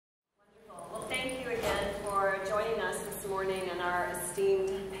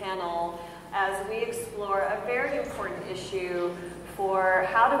we explore a very important issue for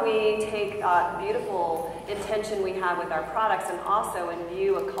how do we take the beautiful intention we have with our products and also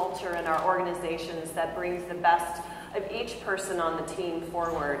imbue a culture in our organizations that brings the best of each person on the team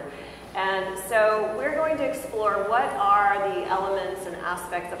forward. And so we're going to explore what are the elements and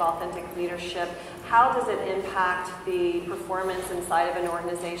aspects of authentic leadership, how does it impact the performance inside of an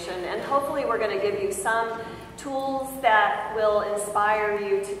organization, and hopefully we're going to give you some tools that will inspire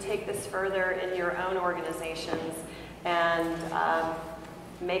you to take this further in your own organizations and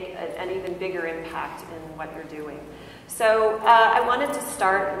make an even bigger impact in what you're doing. So I wanted to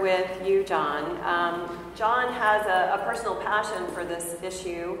start with you, John. John has a personal passion for this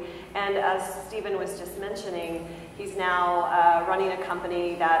issue, and as Stephen was just mentioning, he's now running a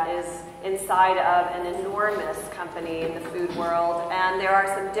company that is inside of an enormous company in the food world, and there are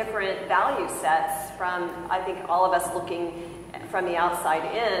some different value sets from, I think, all of us looking from the outside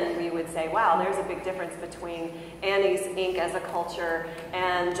in. We would say, wow, there's a big difference between Annie's Inc. as a culture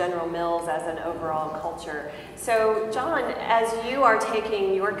and General Mills as an overall culture. So, John, as you are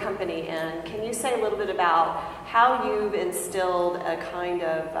taking your company in, can you say a little bit about how you've instilled a kind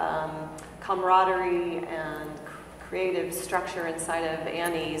of camaraderie and creative structure inside of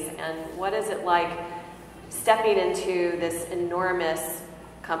Annie's, and what is it like stepping into this enormous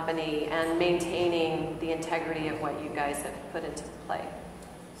company and maintaining the integrity of what you guys have put into play?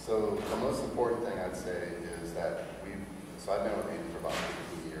 So the most important thing I'd say is that I've been with Annie for about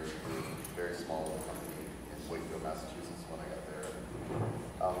 15 years. We were a very small little company in Wakefield, Massachusetts when I got there.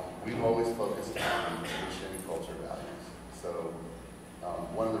 We've always focused on mission, culture, values. So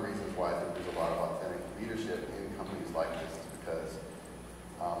one of the reasons why I think there's a lot of authentic leadership in companies like this is because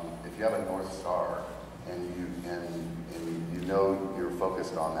if you have a North Star and you know you're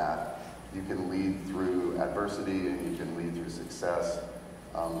focused on that, you can lead through adversity and you can lead through success,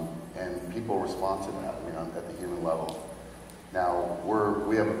 and people respond to that, at the human level. Now,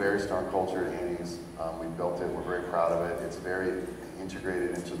 we have a very strong culture at Annie's. We built it, we're very proud of it. It's very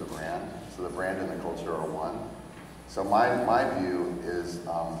integrated into the brand, so the brand and the culture are one. So my view is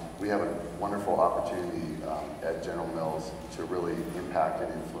we have a wonderful opportunity at General Mills to really impact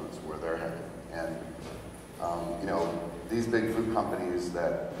and influence where they're headed. And these big food companies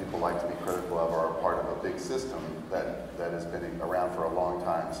that people like to be critical of are a part of a big system that has been around for a long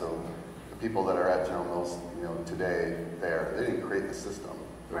time. So the people that are at General Mills, today, they didn't create the system;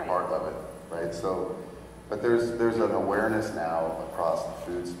 they're right. part of it, right? So, but there's an awareness now across the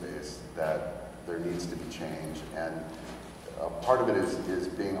food space that there needs to be change, and part of it is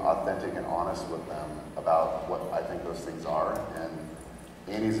being authentic and honest with them about what I think those things are. And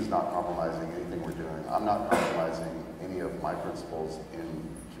Annie's is not compromising anything we're doing. I'm not compromising any of my principles in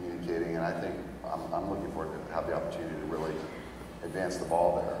communicating, and I think I'm looking forward to have the opportunity to really advance the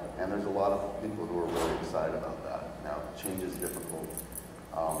ball there. And there's a lot of people who are really excited about that. Now, change is difficult,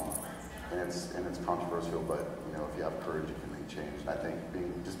 and it's controversial, but if you have courage, you can make change. And I think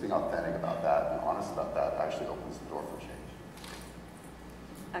being authentic about that and honest about that actually opens the door for change.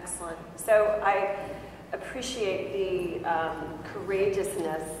 Excellent. So I appreciate the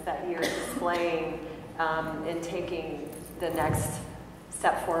courageousness that you're displaying in taking the next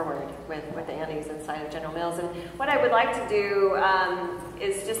step forward with Annie's inside of General Mills. And what I would like to do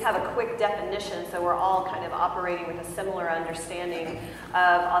is just have a quick definition so we're all kind of operating with a similar understanding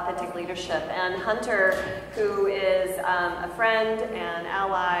of authentic leadership. And Hunter, who is a friend and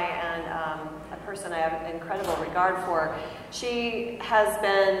ally and a person I have incredible regard for, she has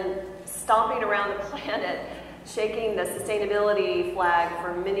been stomping around the planet shaking the sustainability flag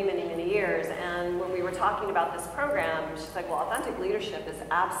for many, many, many years. And when we were talking about this program, she's like, well, authentic leadership is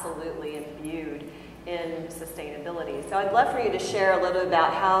absolutely imbued in sustainability. So I'd love for you to share a little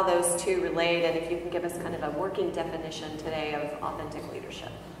about how those two relate, and if you can give us kind of a working definition today of authentic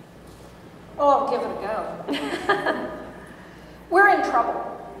leadership. Well, I'll give it a go. We're in trouble.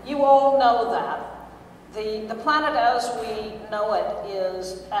 You all know that. The planet as we know it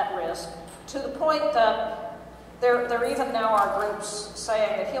is at risk, to the point that there even now are groups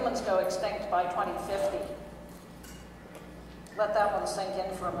saying that humans go extinct by 2050. Let that one sink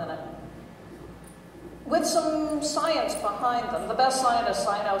in for a minute. With some science behind them, the best scientists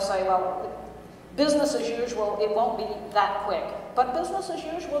I know say, well, business as usual, it won't be that quick. But business as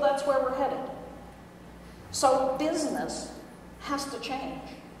usual, that's where we're headed. So business has to change.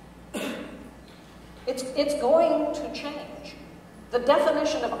 It's going to change. The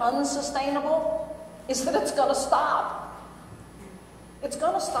definition of unsustainable is that it's going to stop. It's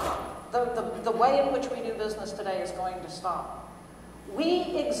going to stop. The way in which we do business today is going to stop.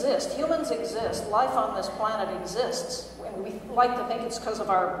 We exist, humans exist, life on this planet exists, and we like to think it's because of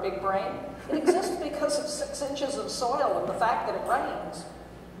our big brain. It exists because of 6 inches of soil and the fact that it rains.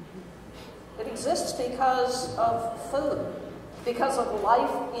 It exists because of food, because of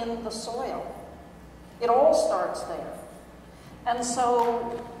life in the soil. It all starts there. And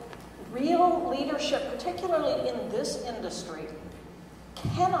so real leadership, particularly in this industry,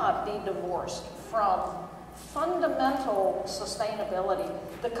 cannot be divorced from fundamental sustainability,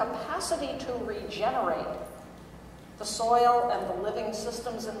 the capacity to regenerate the soil and the living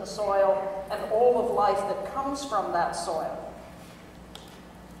systems in the soil and all of life that comes from that soil.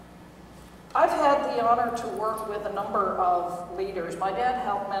 I've had the honor to work with a number of leaders. My dad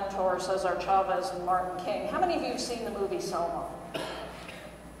helped mentor Cesar Chavez and Martin King. How many of you have seen the movie Selma?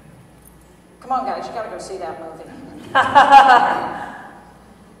 Come on, guys, you gotta go see that movie.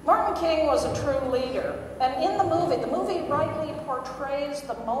 Martin King was a true leader, and in the movie rightly portrays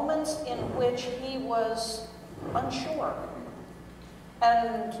the moments in which he was unsure,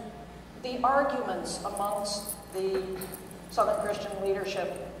 and the arguments amongst the Southern Christian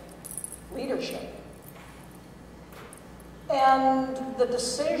leadership, and the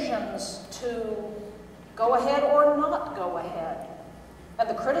decisions to go ahead or not go ahead, and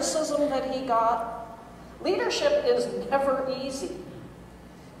the criticism that he got. Leadership is never easy.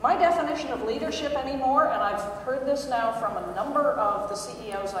 My definition of leadership anymore, and I've heard this now from a number of the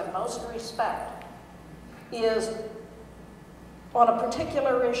CEOs I most respect, is on a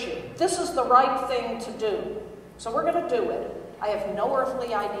particular issue. This is the right thing to do, so we're going to do it. I have no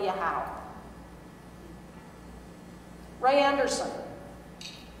earthly idea how. Ray Anderson,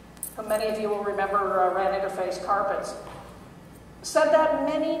 who many of you will remember ran Interface Carpets, said that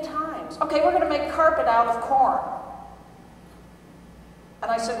many times. Okay, we're going to make carpet out of corn. And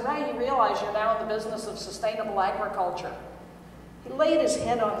I said, Ray, you realize you're now in the business of sustainable agriculture. He laid his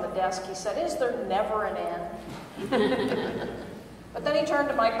head on the desk. He said, is there never an end? But then he turned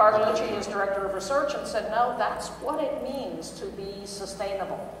to Mike Bartolucci, his director of research, and said, no, that's what it means to be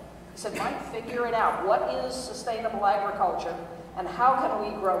sustainable. He said, Mike, figure it out. What is sustainable agriculture? And how can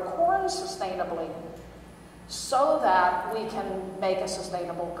we grow corn sustainably so that we can make a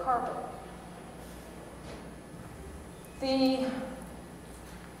sustainable carpet?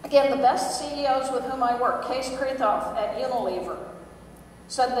 Again, the best CEOs with whom I work, Case Krethoff at Unilever,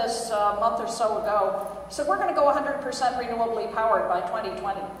 said this a month or so ago. He said, we're going to go 100% renewably powered by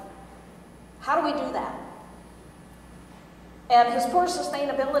 2020. How do we do that? And his poor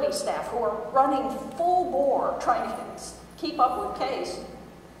sustainability staff, who are running full bore trying to keep up with Case,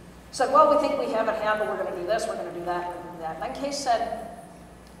 said, well, we think we have it handled. We're going to do this, we're going to do that, we're going to do that. And then Case said,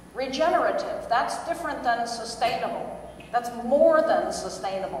 regenerative, that's different than sustainable. That's more than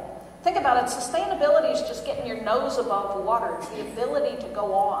sustainable. Think about it, sustainability is just getting your nose above water. It's the ability to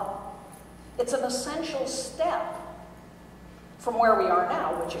go on. It's an essential step from where we are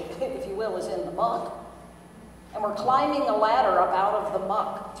now, which, if you will, is in the muck. And we're climbing a ladder up out of the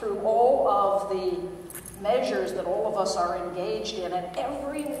muck through all of the measures that all of us are engaged in, and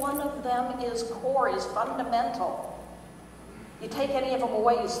every one of them is core, is fundamental. You take any of them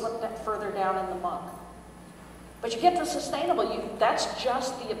away, you slip that further down in the muck. But you get to sustainable, that's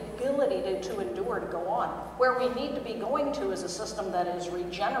just the ability to endure, to go on. Where we need to be going to is a system that is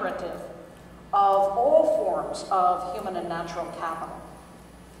regenerative of all forms of human and natural capital,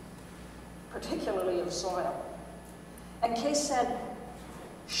 particularly of soil. And Case said,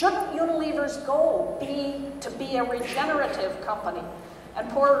 shouldn't Unilever's goal be to be a regenerative company? And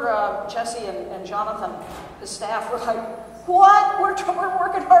poor Jesse and Jonathan, his staff, were like, what? We're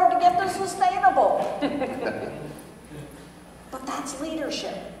working hard to get this sustainable. But that's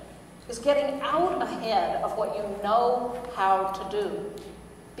leadership, is getting out ahead of what you know how to do,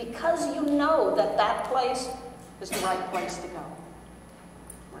 because you know that that place is the right place to go.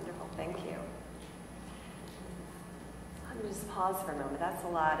 Wonderful, thank you. Let me just pause for a moment. That's a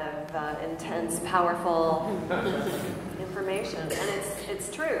lot of intense, powerful information, and it's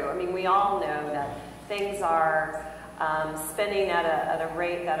true. I mean, we all know that things are spinning at a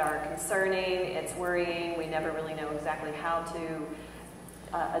rate that are concerning, it's worrying, we never really know exactly how to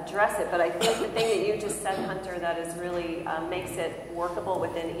address it, but I think the thing that you just said, Hunter, that is really makes it workable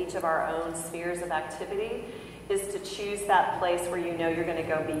within each of our own spheres of activity is to choose that place where you know you're going to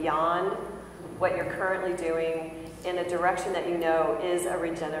go beyond what you're currently doing in a direction that you know is a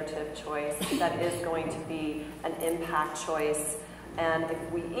regenerative choice, that is going to be an impact choice. And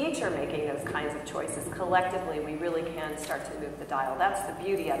if we each are making those kinds of choices collectively, we really can start to move the dial. That's the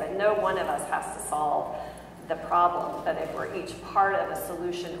beauty of it. No one of us has to solve the problem, but if we're each part of a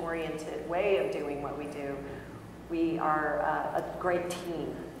solution-oriented way of doing what we do, we are a great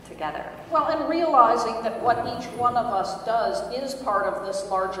team together. Well, and realizing that what each one of us does is part of this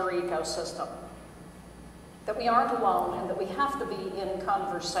larger ecosystem. That we aren't alone, and that we have to be in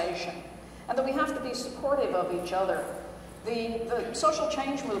conversation, and that we have to be supportive of each other. The social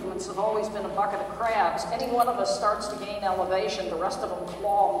change movements have always been a bucket of crabs. Any one of us starts to gain elevation, the rest of them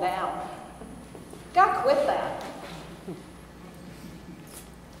claw them down. Gotta quit that.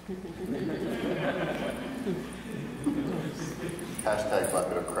 Hashtag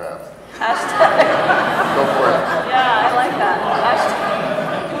bucket of crabs. Hashtag. Go for it. Yeah, I like that. Hashtag.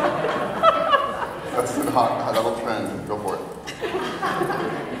 That's a hot level trend. Go for it.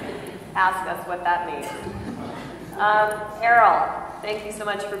 Ask us what that means. Errol, thank you so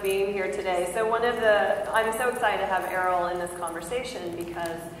much for being here today. So I'm so excited to have Errol in this conversation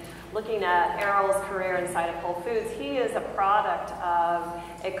because looking at Errol's career inside of Whole Foods, he is a product of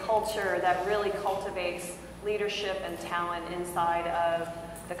a culture that really cultivates leadership and talent inside of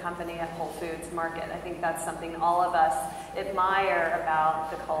the company at Whole Foods Market. I think that's something all of us admire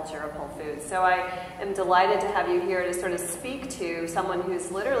about the culture of Whole Foods. So I am delighted to have you here to sort of speak to someone who's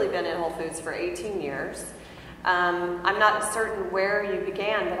literally been at Whole Foods for 18 years. I'm not certain where you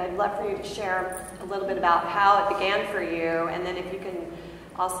began, but I'd love for you to share a little bit about how it began for you, and then if you can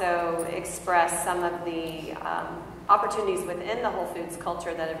also express some of the opportunities within the Whole Foods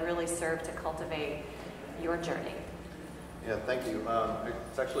culture that have really served to cultivate your journey. Yeah, thank you.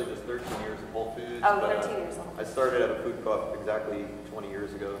 It's actually just 13 years at Whole Foods. Oh, 13 years old. I started at a food co-op exactly 20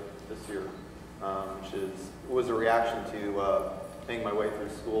 years ago this year, which was a reaction to paying my way through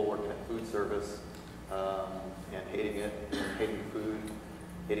school, working at food service, and hating it, hating the food,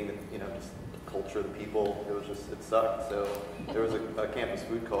 hating the, just the culture, the people. It sucked. So there was a campus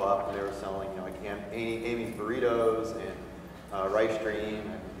food co-op, and they were selling, like Amy's burritos and rice stream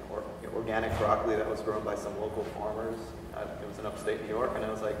and organic broccoli that was grown by some local farmers. It was in upstate New York, and I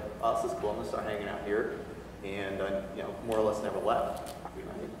was like, oh, this is cool. I'm gonna start hanging out here, and I, more or less never left.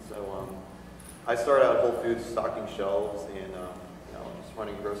 Right? So I started out at Whole Foods stocking shelves and just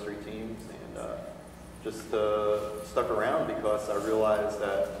running grocery teams, and just stuck around because I realized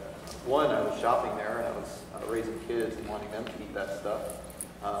that one, I was shopping there and I was raising kids and wanting them to eat that stuff.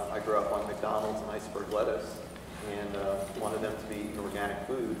 I grew up on McDonald's and iceberg lettuce, and wanted them to be eating organic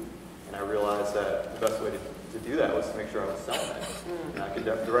food. And I realized that the best way to do that was to make sure I was selling it. And I could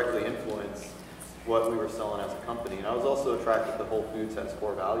directly influence what we were selling as a company. And I was also attracted to Whole Foods has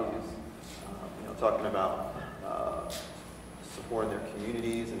core values, talking about supporting their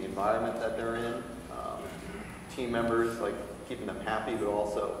communities and the environment that they're in, team members, like keeping them happy, but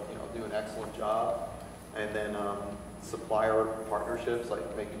also do an excellent job. And then supplier partnerships,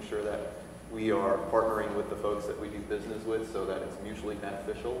 like making sure that we are partnering with the folks that we do business with so that it's mutually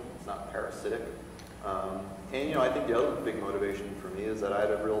beneficial, it's not parasitic. And I think the other big motivation for me is that I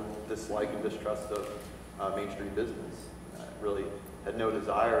had a real dislike and distrust of mainstream business. I really had no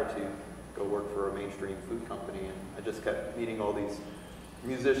desire to go work for a mainstream food company, and I just kept meeting all these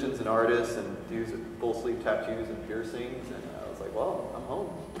musicians and artists and dudes with full sleeve tattoos and piercings, and I was like, well, I'm home.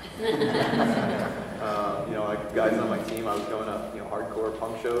 Like guys on my team I was going to hardcore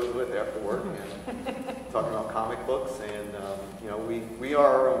punk shows with after work and talking about comic books, and we are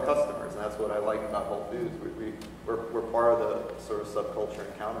our own customers, and that's what I like about Whole Foods. We're part of the sort of subculture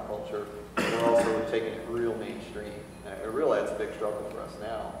and counterculture. We're also taking it real mainstream. I realize it's a big struggle for us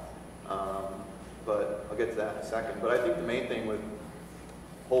now, but I'll get to that in a second. But I think the main thing with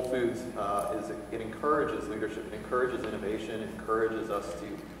Whole Foods is it encourages leadership, it encourages innovation, it encourages us to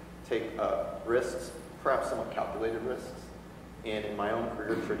take risks, perhaps somewhat calculated risks. And in my own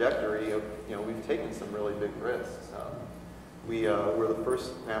career trajectory, we've taken some really big risks. We're the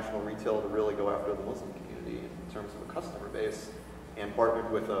first national retailer to really go after the Muslim community in terms of a customer base, and partnered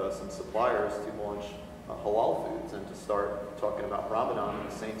with some suppliers to launch halal foods and to start talking about Ramadan in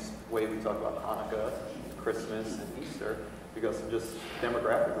the same way we talk about Hanukkah, Christmas, and Easter, because of just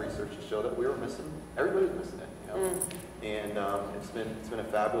demographic research to show that we were missing, everybody's missing it, And it's been a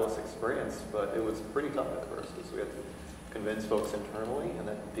fabulous experience, but it was pretty tough at first because we had to convince folks internally and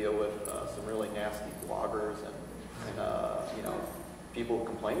then deal with some really nasty bloggers and people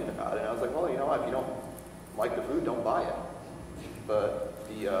complaining about it. And I was like, well, if you don't like the food, don't buy it. But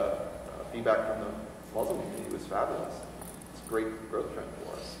the feedback from the Muslim community was fabulous. It's a great growth trend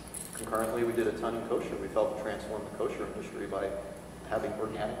for us. Concurrently, we did a ton in kosher. We helped transform the kosher industry by having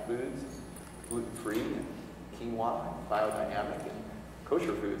organic foods, gluten-free, quinoa, biodynamic, and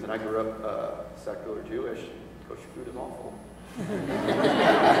kosher foods. And I grew up secular Jewish. Kosher food is awful.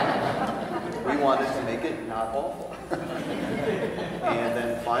 We wanted to make it not awful. And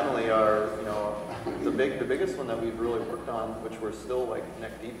then finally, our The biggest one that we've really worked on, which we're still like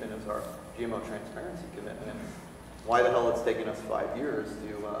neck deep in, is our GMO transparency commitment. Why the hell it's taken us 5 years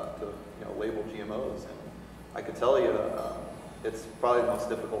to label GMOs? And I could tell you, it's probably the most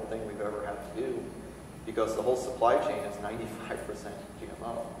difficult thing we've ever had to do, because the whole supply chain is 95%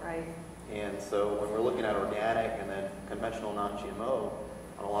 GMO. Right. And so when we're looking at organic and then conventional non-GMO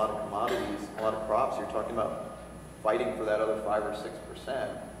on a lot of commodities, a lot of crops, you're talking about fighting for that other 5 or 6%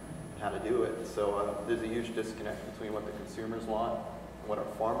 and how to do it. So there's a huge disconnect between what the consumers want and what our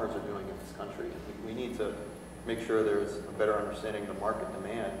farmers are doing in this country. We need to make sure there's a better understanding of the market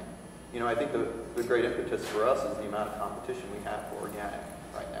demand. I think the great impetus for us is the amount of competition we have for organic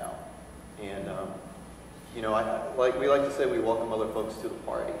right now. And, we like to say we welcome other folks to the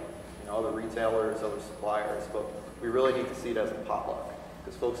party, other retailers, other suppliers, but we really need to see it as a potluck,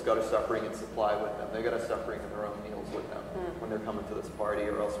 because folks got to start bringing supply with them. They got to start bringing their own meals with them when they're coming to this party,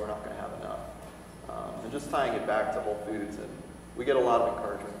 or else we're not going to have enough. And just tying it back to Whole Foods, and we get a lot of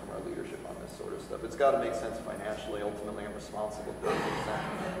encouragement from our leadership on this sort of stuff. It's got to make sense financially. Ultimately, I'm responsible for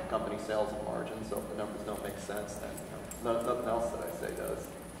 30% company sales and margins, so if the numbers don't make sense, then nothing else that I say does.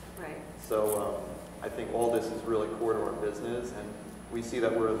 Right. So I think all this is really core to our business, and we see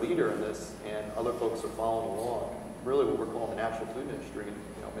that we're a leader in this, and other folks are following along. Really what we're calling the natural food industry, in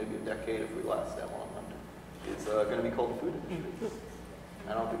maybe a decade if we last that long, it's going to be called the food industry.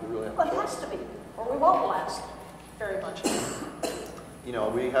 I don't think we really have a choice. Well, it has to be, or we won't last very much.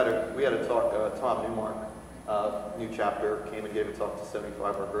 We had a talk, Tom Newmark, new chapter, came and gave a talk to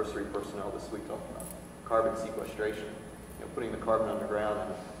 75 of our grocery personnel this week talking about carbon sequestration, putting the carbon underground.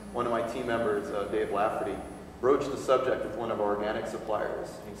 And one of my team members, Dave Lafferty, broached the subject with one of our organic suppliers.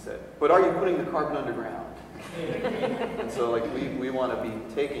 He said, "But are you putting the carbon underground?" And so, we want to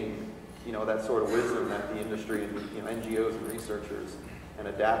be taking, that sort of wisdom that the industry and NGOs and researchers, and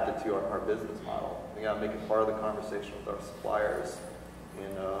adapt it to our business model. We got to make it part of the conversation with our suppliers.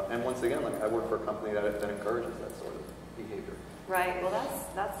 And once again, I work for a company that encourages that sort of behavior. Right. Well,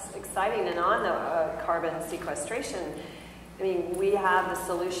 that's exciting. And on the carbon sequestration, we have the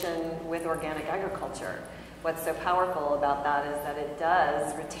solution with organic agriculture. What's so powerful about that is that it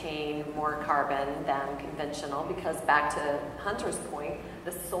does retain more carbon than conventional, because back to Hunter's point,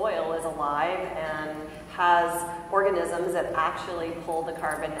 the soil is alive and has organisms that actually pull the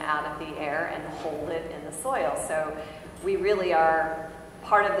carbon out of the air and hold it in the soil. So we really are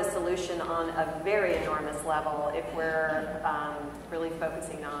part of the solution on a very enormous level if we're really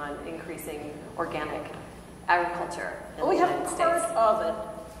focusing on increasing organic agriculture in the United States. We have part of it.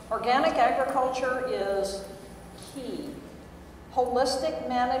 Organic agriculture is key. Holistic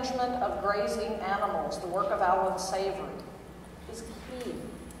management of grazing animals, the work of Alan Savory, is key.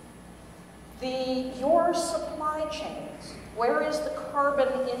 Your supply chains, where is the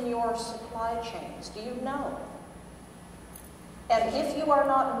carbon in your supply chains? Do you know? And if you are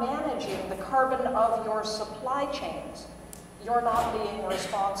not managing the carbon of your supply chains, you're not being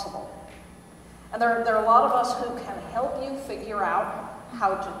responsible. And there are a lot of us who can help you figure out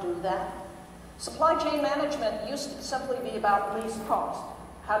how to do that. Supply chain management used to simply be about least cost.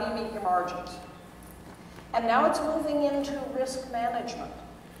 How do you meet your margins? And now it's moving into risk management.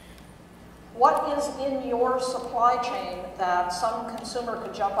 What is in your supply chain that some consumer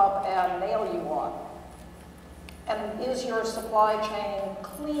could jump up and nail you on? And is your supply chain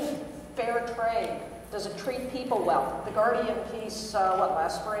clean, fair trade? Does it treat people well? The Guardian piece,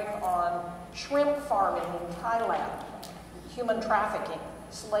 last spring on shrimp farming in Thailand, human trafficking,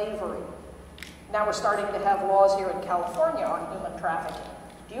 slavery. Now we're starting to have laws here in California on human trafficking.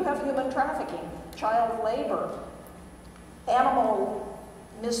 Do you have human trafficking, child labor, animal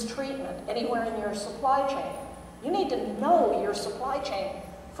mistreatment anywhere in your supply chain? You need to know your supply chain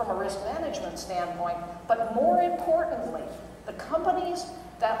from a risk management standpoint, but more importantly, the companies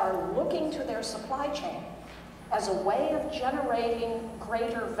that are looking to their supply chain as a way of generating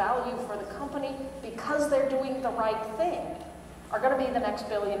greater value for the company because they're doing the right thing are going to be the next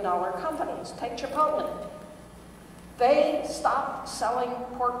billion-dollar companies. Take Chipotle. They stopped selling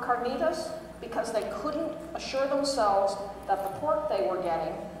pork carnitas because they couldn't assure themselves that the pork they were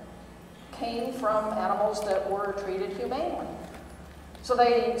getting came from animals that were treated humanely. So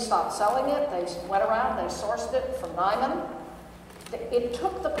they stopped selling it, they went around, they sourced it from Nyman. It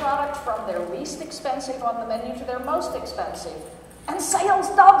took the product from their least expensive on the menu to their most expensive, and sales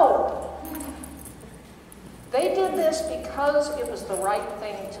doubled. They did this because it was the right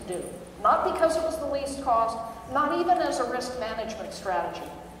thing to do, not because it was the least cost, not even as a risk management strategy.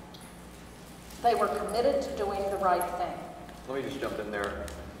 They were committed to doing the right thing. Let me just jump in there.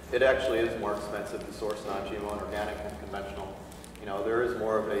 It actually is more expensive to source non-GMO and organic than conventional. There is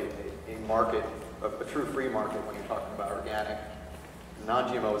more of a market a true free market when you're talking about organic.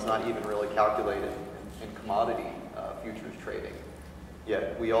 Non-GMO is not even really calculated in commodity futures trading.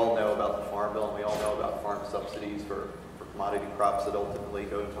 Yet we all know about the Farm Bill, and we all know about farm subsidies for commodity crops that ultimately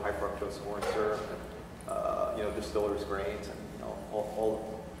go into high fructose corn syrup, and distillers' grains, and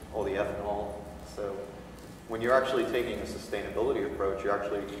all the ethanol. So when you're actually taking a sustainability approach, you're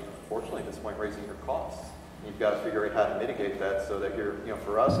actually, unfortunately, at this point, raising your costs. You've got to figure out how to mitigate that so that you're,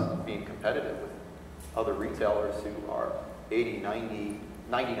 for us, being competitive with other retailers who are 80, 90,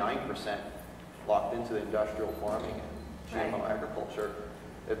 99% locked into the industrial farming and GMO agriculture.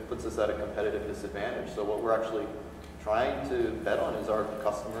 It puts us at a competitive disadvantage. So what we're actually trying to bet on is our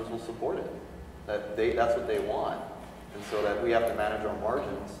customers will support it. That's what they want. And so that we have to manage our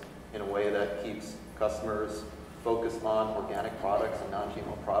margins in a way that keeps customers focused on organic products and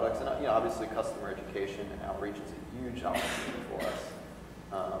non-GMO products. And obviously customer education and outreach is a huge opportunity for us.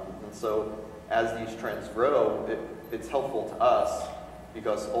 And so as these trends grow, it's helpful to us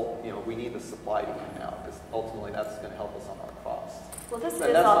because we need the supply to come out, because ultimately that's going to help us on our costs. Well, this and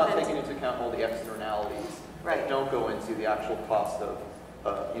is that's not taking into account all the externalities right. that don't go into the actual cost of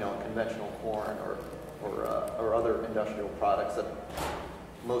conventional corn or other industrial products that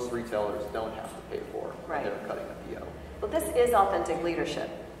most retailers don't have to pay for when they're cutting a PO. Well, this is authentic leadership.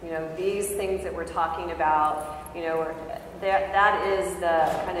 These things that we're talking about, that is the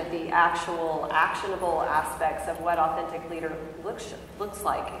kind of the actual actionable aspects of what authentic leader looks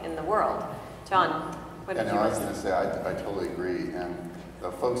like in the world. John, what did you I was going to say, I totally agree. And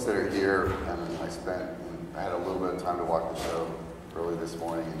the folks that are here, and I had a little bit of time to walk the show early this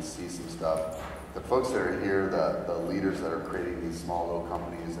morning and see some stuff. The folks that are here, the leaders that are creating these small little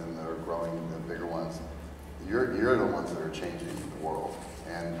companies and that are growing the bigger ones, you're the ones that are changing the world.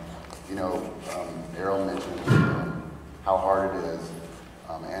 And Errol mentioned how hard it is,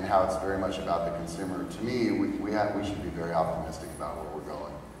 and how it's very much about the consumer. To me, we should be very optimistic about where we're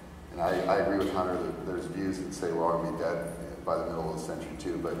going. And I agree with Hunter that there's views that say we're all going to be dead by the middle of the century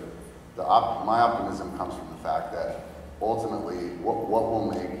too. But my optimism comes from the fact that ultimately, what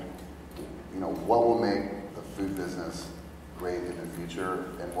will make the food business great in the future,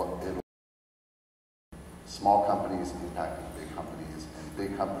 and small companies impacting big companies, and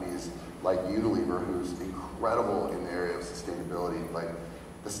big companies like Unilever, who's incredible in the area of sustainability. Like,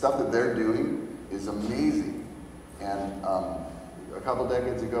 the stuff that they're doing is amazing. And a couple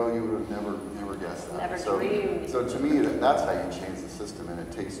decades ago, you would have never guessed that. Never dreamed. So to me, that's how you change the system, and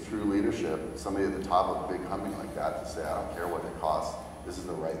it takes true leadership, somebody at the top of a big company like that, to say, I don't care what it costs, this is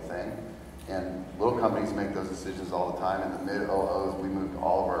the right thing. And little companies make those decisions all the time. In the mid-00s, we moved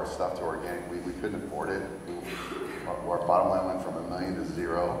all of our stuff to organic. We couldn't afford it. Our bottom line went from $1 million to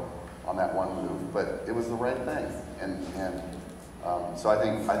 $0 on that one move, but it was the right thing. So I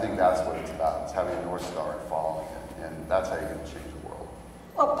think that's what it's about. It's having a North Star and following it, and that's how you're going to change the world.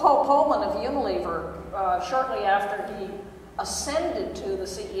 Well, Paul Polman of Unilever, shortly after he ascended to the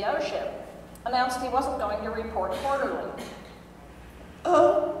CEOship, announced he wasn't going to report quarterly.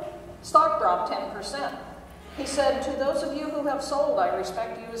 Stock dropped 10%. He said, to those of you who have sold, I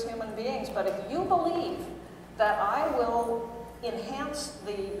respect you as human beings, but if you believe that I will enhance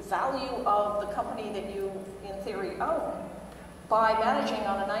the value of the company that you, in theory, own by managing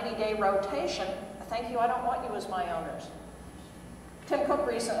on a 90-day rotation, thank you, I don't want you as my owners. Tim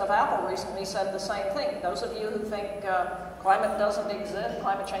Cook of Apple recently said the same thing. Those of you who think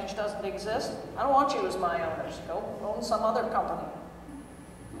climate change doesn't exist, I don't want you as my owners. Go own some other company.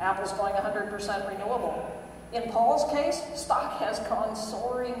 Apple's going 100% renewable. In Paul's case, stock has gone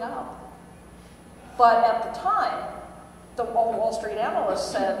soaring up. But at the time, the Wall Street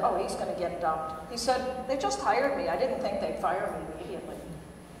analyst said, oh, he's going to get dumped. He said, they just hired me. I didn't think they'd fire me immediately.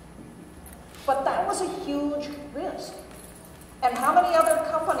 But that was a huge risk. And how many other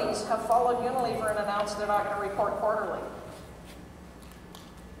companies have followed Unilever and announced they're not going to report quarterly?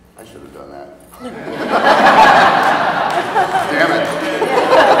 I should have done that. Damn it.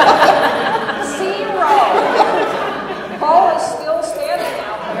 Zero. Paul is still standing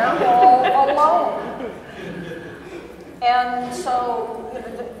out there all alone. And so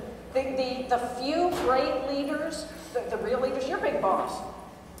the few great leaders, the real leaders, your big boss,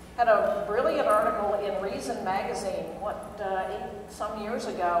 had a brilliant article in Reason magazine, some years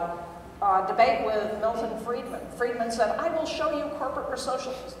ago, debate with Milton Friedman. Friedman said, I will show you corporate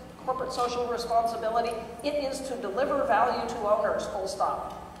social responsibility. It is to deliver value to owners, full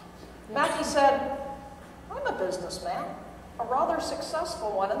stop. Mackey said, I'm a businessman, a rather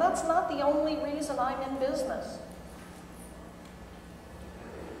successful one, and that's not the only reason I'm in business.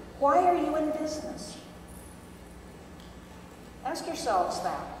 Why are you in business? Ask yourselves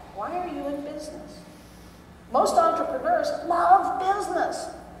that. Why are you in business? Most entrepreneurs love business.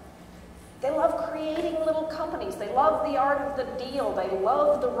 They love creating little companies. They love the art of the deal. They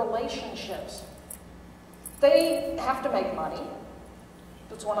love the relationships. They have to make money.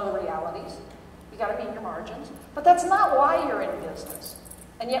 That's one of the realities. You got to meet your margins. But that's not why you're in business.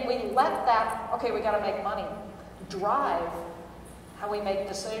 And yet we let that, okay, we got to make money, drive how we make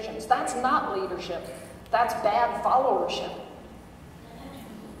decisions. That's not leadership. That's bad followership.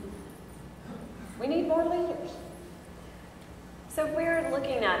 We need more leaders. So if we're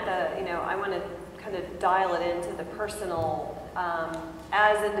looking at the, I want to kind of dial it into the personal,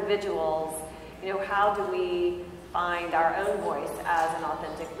 as individuals, how do we find our own voice as an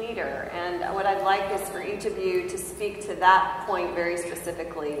authentic leader? And what I'd like is for each of you to speak to that point very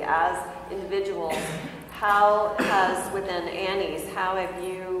specifically. As individuals, how has, within Annie's, how have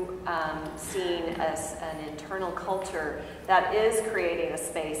you seen as an internal culture that is creating a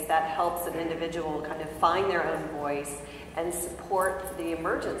space that helps an individual kind of find their own voice and support the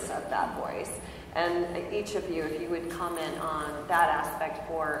emergence of that voice? And each of you, if you would comment on that aspect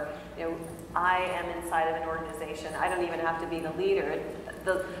for, I am inside of an organization. I don't even have to be the leader.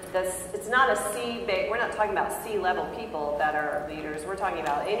 It's not a we're not talking about C-level people that are leaders. We're talking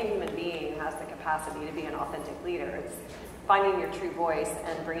about any human being who has the capacity to be an authentic leader. It's finding your true voice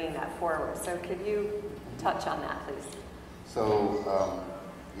and bringing that forward. So could you touch on that, please? So,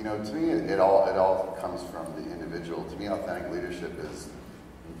 to me, it all comes from the individual. To me, authentic leadership is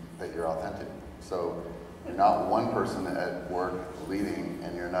that you're authentic. So you're not one person at work leading,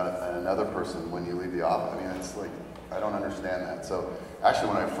 and you're not another person when you leave the office. I mean, it's like, I don't understand that. So actually,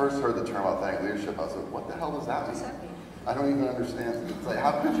 when I first heard the term authentic leadership, I was like, what the hell does that mean? I don't even understand. It's like,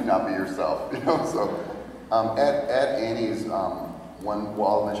 how could you not be yourself? So at Annie's,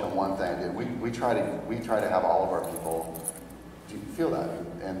 I'll mention one thing I did. We try to have all of our people feel that.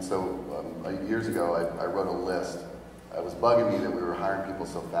 And so years ago, I wrote a list. It was bugging me that we were hiring people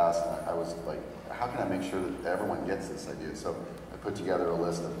so fast, and I was like, how can I make sure that everyone gets this idea? So I put together a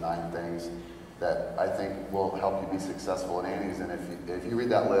list of 9 things that I think will help you be successful at Annie's, and if you read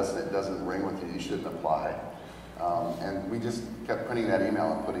that list and it doesn't ring with you, you shouldn't apply. And we just kept printing that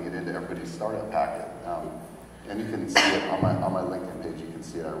email and putting it into everybody's startup packet. And you can see it on my LinkedIn page. You can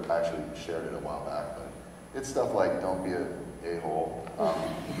see it. I actually shared it a while back, but it's stuff like don't be an a-hole.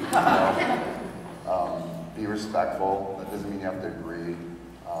 Be respectful. That doesn't mean you have to agree.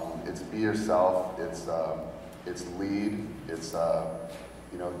 It's be yourself. It's lead. It's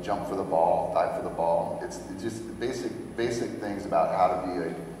jump for the ball, dive for the ball. It's just basic things about how to be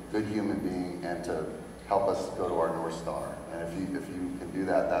a good human being and to help us go to our North Star. And if you can do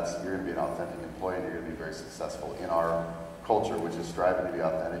that, you're going to be an authentic employee, and you're going to be very successful in our culture, which is striving to be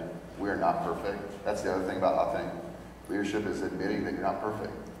authentic. We are not perfect. That's the other thing about authentic leadership, is admitting that you're not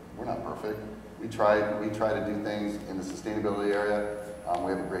perfect. We're not perfect. We try to do things in the sustainability area.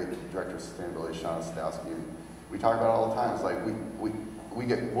 We have a great director of sustainability, Sean Stowski, and we talk about it all the time. It's like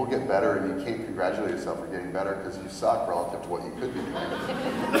we'll get better, and you can't congratulate yourself for getting better because you suck relative to what you could be doing.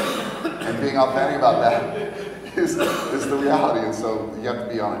 And being authentic about that is the reality, and so you have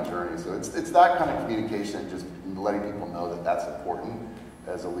to be on a journey. So it's that kind of communication, just letting people know that that's important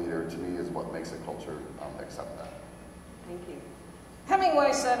as a leader, to me, is what makes a culture accept that. Thank you.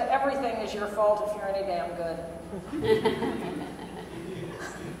 Hemingway said, everything is your fault if you're any damn good.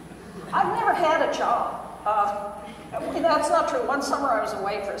 I've never had a job. That's not true. One summer I was a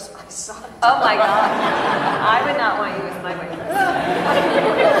waitress. I sucked. Oh my God. I would not want you as my waitress.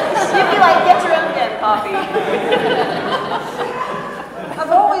 You'd be like, get your own damn coffee.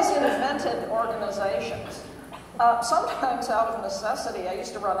 I've always invented organizations. Sometimes out of necessity. I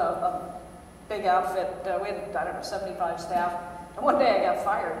used to run a big outfit. We had, 75 staff. And one day I got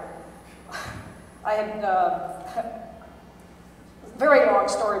fired. I had, very long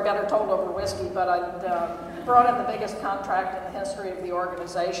story, better told over whiskey, but I'd brought in the biggest contract in the history of the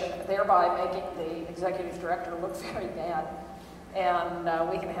organization, thereby making the executive director look very bad. And a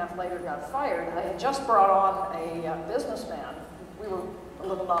week and a half later got fired. I had just brought on a businessman. We were a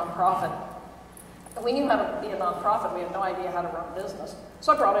little nonprofit. And we knew how to be a nonprofit. We had no idea how to run a business.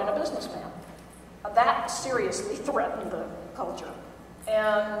 So I brought in a businessman. That seriously threatened the culture.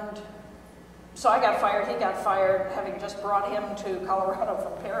 And so I got fired, he got fired. Having just brought him to Colorado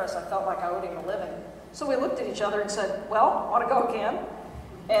from Paris, I felt like I owed him a living. So we looked at each other and said, well, want to go again?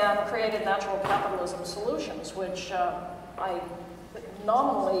 And created Natural Capitalism Solutions, which I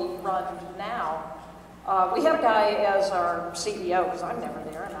nominally run now. We had a guy as our CEO, because I'm never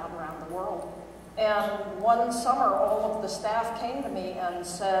there and out around the world. And one summer, all of the staff came to me and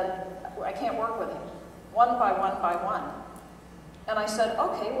said, I can't work with him, one by one by one. And I said,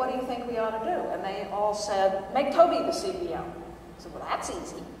 okay, what do you think we ought to do? And they all said, make Toby the CEO. I said, well, that's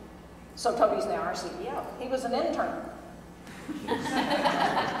easy. So Toby's now our CEO. He was an intern.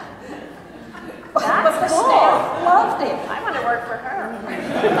 But the staff loved him. I want to work for her.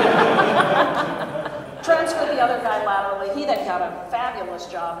 Transferred the other guy laterally. He then got a fabulous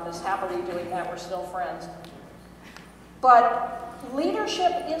job and is happily doing that. We're still friends. But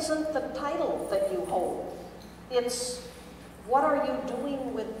leadership isn't the title that you hold. It's what are you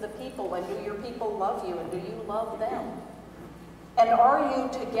doing with the people, and do your people love you, and do you love them? And are you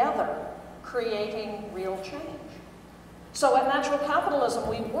together creating real change? So at Natural Capitalism,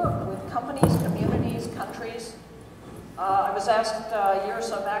 we work with companies, communities, countries. I was asked a year or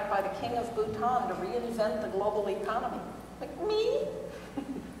so back by the King of Bhutan to reinvent the global economy. Like, me?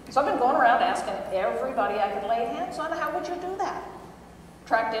 So I've been going around asking everybody I could lay hands on, how would you do that?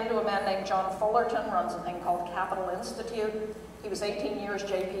 Tracked into a man named John Fullerton, runs a thing called Capital Institute. He was 18 years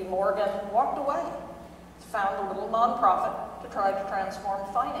JP Morgan, walked away. Found a little nonprofit to try to transform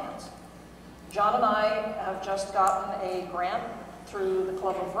finance. John and I have just gotten a grant through the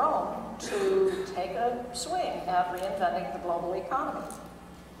Club of Rome to take a swing at reinventing the global economy.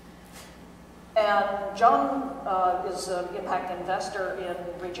 And John is an impact investor in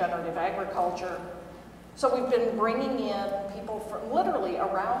regenerative agriculture. So we've been bringing in people from literally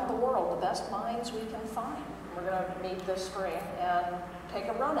around the world, the best minds we can find. We're going to meet this spring and take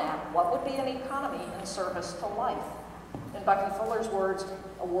a run at what would be an economy in service to life. In Bucky Fuller's words,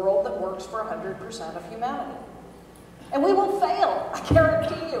 a world that works for 100% of humanity. And we will fail, I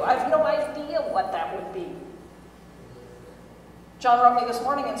guarantee you. I have no idea what that would be. John wrote me this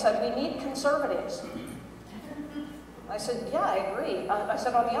morning and said, we need conservatives. I said, yeah, I agree. I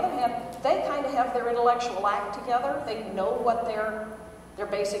said, on the other hand, they kind of have their intellectual act together. They know what their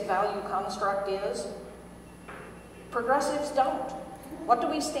basic value construct is. Progressives don't. What do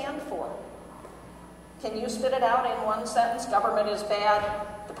we stand for? Can you spit it out in one sentence? Government is bad,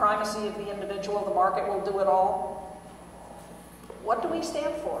 the primacy of the individual, the market will do it all. What do we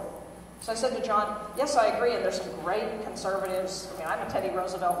stand for? So I said to John, yes, I agree, and there's some great conservatives. I mean, I'm a Teddy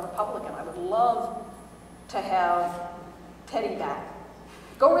Roosevelt Republican. I would love to have Teddy back.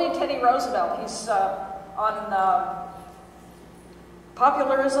 Go read Teddy Roosevelt. He's on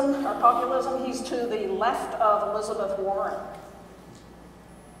populism. He's to the left of Elizabeth Warren.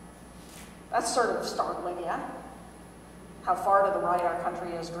 That's sort of startling, yeah? How far to the right our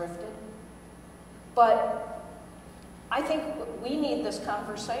country has drifted. But I think we need this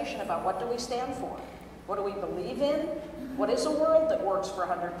conversation about what do we stand for? What do we believe in? What is a world that works for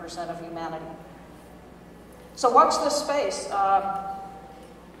 100% of humanity? So watch this space.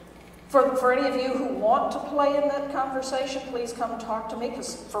 For any of you who want to play in that conversation, please come talk to me,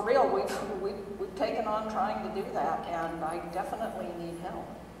 because for real, we've taken on trying to do that, and I definitely need help.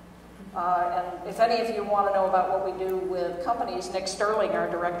 And if any of you want to know about what we do with companies, Nick Sterling, our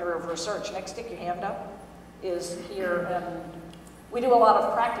Director of Research, Nick, stick your hand up, is here. And we do a lot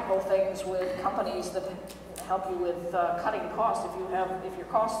of practical things with companies that help you with cutting costs. If your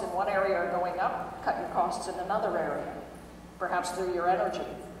costs in one area are going up, cut your costs in another area, perhaps through your energy,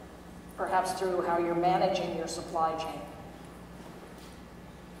 perhaps through how you're managing your supply chain.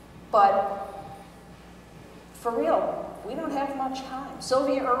 But for real, we don't have much time.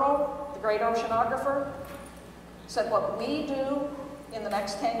 Sylvia Earle, the great oceanographer, said what we do in the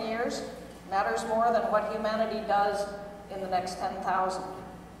next 10 years matters more than what humanity does in the next 10,000.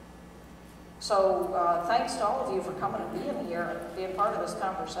 So thanks to all of you for coming and being here and being part of this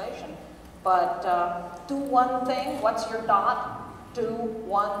conversation. But do one thing. What's your dot? Do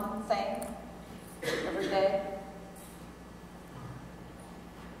one thing every day.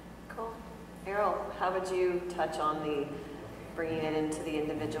 Cool. Errol, how would you touch on the bringing it into the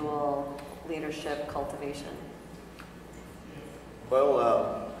individual leadership cultivation? Well,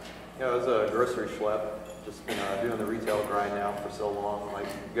 as a grocery schlep, just doing the retail grind now for so long, like,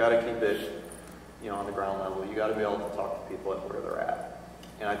 you got to keep it, on the ground level. You got to be able to talk to people at where they're at.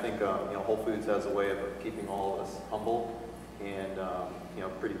 And I think, Whole Foods has a way of keeping all of us humble and,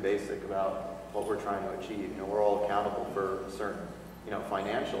 pretty basic about what we're trying to achieve. We're all accountable for certain,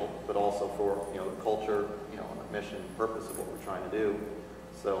 financial, but also for, the culture, and the mission, purpose of what we're trying to do.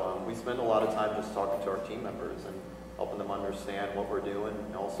 So we spend a lot of time just talking to our team members and helping them understand what we're doing,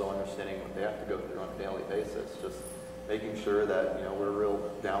 and also understanding what they have to go through on a daily basis. Just making sure that, we're real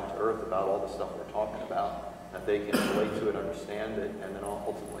down to earth about all the stuff we're talking about, that they can relate to it, understand it, and then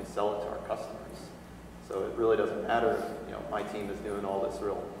ultimately sell it to our customers. So it really doesn't matter if, my team is doing all this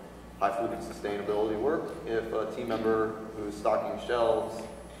real high food and sustainability work. If a team member who's stocking shelves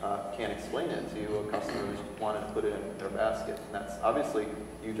can't explain it to a customer who's wanting to put it in their basket. And that's obviously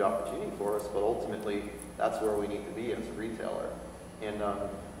a huge opportunity for us, but ultimately that's where we need to be as a retailer. And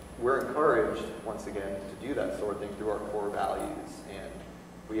we're encouraged, once again, to do that sort of thing through our core values. And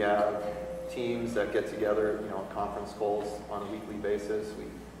we have teams that get together, conference calls on a weekly basis. We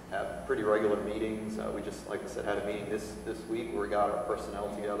have pretty regular meetings. We just, like I said, had a meeting this week where we got our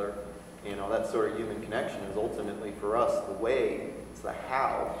personnel together. That sort of human connection is ultimately for us the way, it's the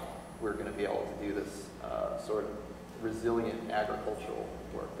how we're going to be able to do this sort of resilient agricultural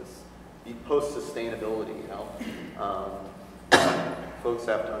work, this post-sustainability, folks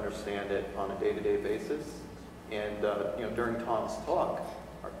have to understand it on a day-to-day basis. And, during Tom's talk,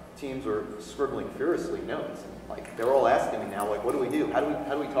 our teams were scribbling furiously notes. And, they're all asking me now, what do we do? How do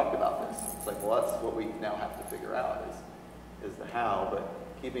we talk about this? It's well, that's what we now have to figure out is the how. But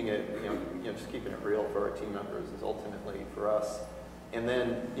keeping it, just keeping it real for our team members is ultimately for us. And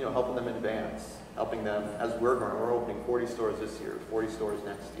then, helping them advance, helping them as we're growing. We're opening 40 stores this year, 40 stores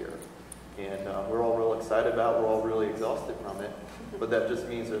next year. And we're all real excited about it. We're all really exhausted from it. But that just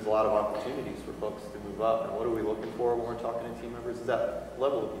means there's a lot of opportunities for folks to move up. And what are we looking for when we're talking to team members? Is that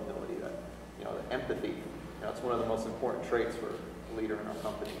level of humility, that, the empathy. It's one of the most important traits for a leader in our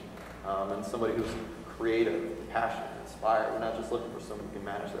company. And somebody who's creative, passionate, inspired. We're not just looking for someone who can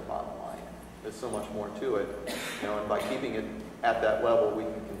manage their bottom line. There's so much more to it. And by keeping it at that level, we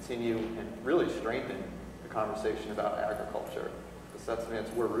can continue and really strengthen the conversation about agriculture. Because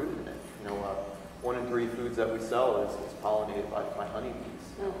we're rooted in it. 1 in 3 foods that we sell is pollinated by honeybees.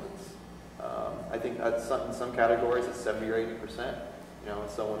 I think that's in some categories it's 70 or 80%. And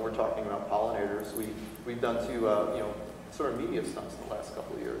so when we're talking about pollinators, we've done 2 sort of media stunts in the last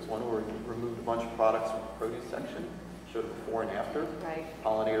couple of years. One where we removed a bunch of products from the produce section, showed a before and after,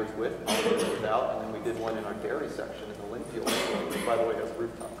 pollinators with, pollinators without, and then we did one in our dairy section in the Linfield store, which by the way has a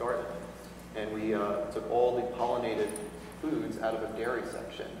rooftop garden. And we took all the pollinated foods out of a dairy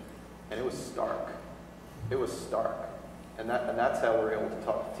section, and it was stark. It was stark. And that's how we're able to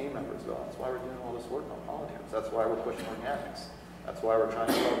talk to team members about. That's why we're doing all this work on pollinators. That's why we're pushing organics. That's why we're trying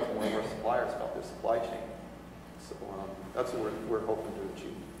to talk to one of our suppliers about their supply chain. So that's what we're hoping to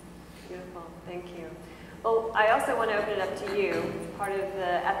achieve. Beautiful. Thank you. Well, I also want to open it up to you. Part of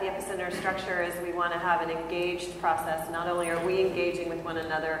at the Epicenter structure is we want to have an engaged process. Not only are we engaging with one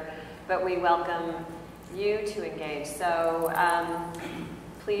another, but we welcome you to engage. So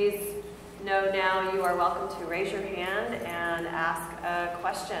please know now you are welcome to raise your hand and ask a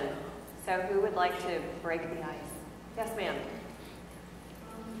question. So who would like to break the ice? Yes, ma'am.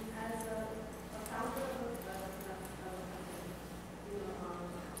 As a founder of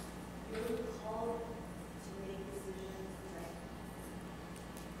you're called to make decisions that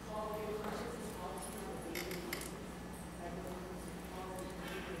your conscience is called to not baby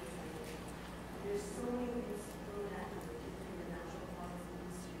There's so many things thrown at you in the natural products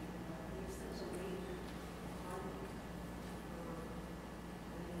industry. There's such a weight on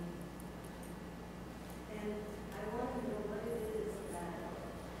and I want to know what it is that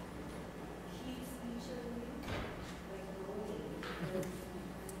keeps each of you going.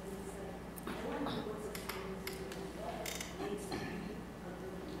 I want to know what's the things that makes you a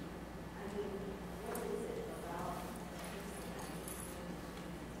good leader. What is it about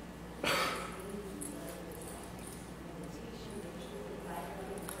meditation that you really like?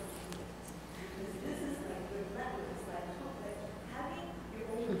 Because this is relentless. Having your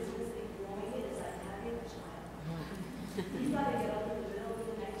own business and growing it is like having a child. You've got to get up in the middle of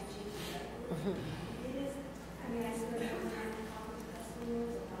the night to change the diaper. It is, I spend more time talking to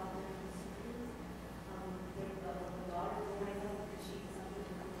customers about their concerns. The daughter growing up because she needs something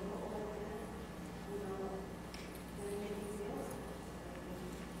to grow old in. They're making sales.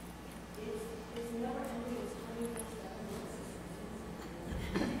 It's never ending. It's 24/7.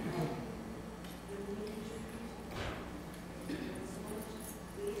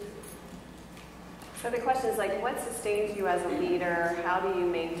 So the question is what sustains you as a leader? How do you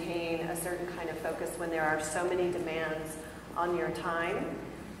maintain a certain kind of focus when there are so many demands on your time?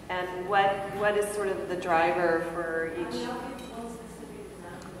 And what is sort of the driver for each?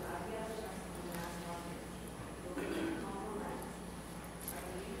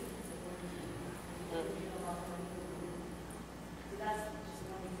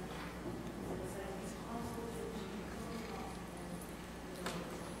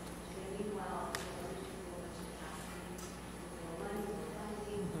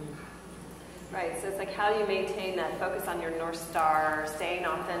 Right, so it's how do you maintain that focus on your North Star, staying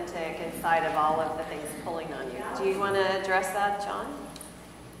authentic inside of all of the things pulling on you? Do you want to address that, John?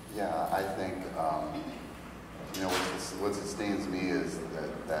 Yeah, I think, you know, what sustains me is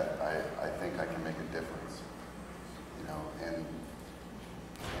that I think I can make a difference, you know, and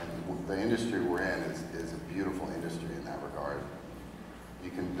the industry we're in is a beautiful industry in that regard. You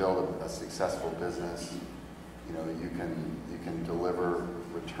can build a successful business, you know, you can deliver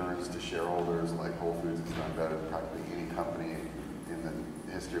returns to shareholders like Whole Foods has done better than practically any company in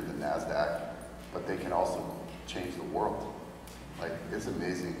the history of the NASDAQ, but they can also change the world. Like, it's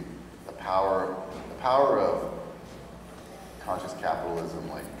amazing the power of conscious capitalism,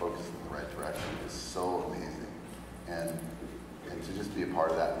 like focused in the right direction, is so amazing. And to just be a part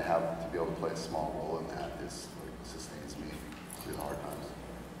of that and to be able to play a small role in that is like sustains me through the hard times.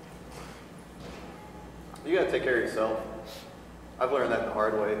 You gotta take care of yourself. I've learned that the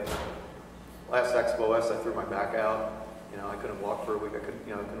hard way. Last Expo West, I threw my back out. You know, I couldn't walk for a week. I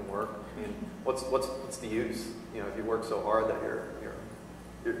couldn't work. I mean, what's the use? You know, if you work so hard that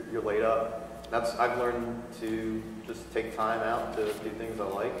you're laid up. I've learned to just take time out to do things I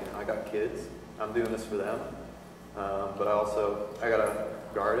like. You know, I got kids. I'm doing this for them. But I got a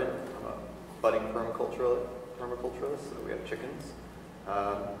garden. I'm a budding permaculturalist. So we have chickens.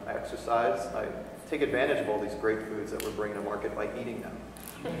 I exercise. I take advantage of all these great foods that we're bringing to market by eating them.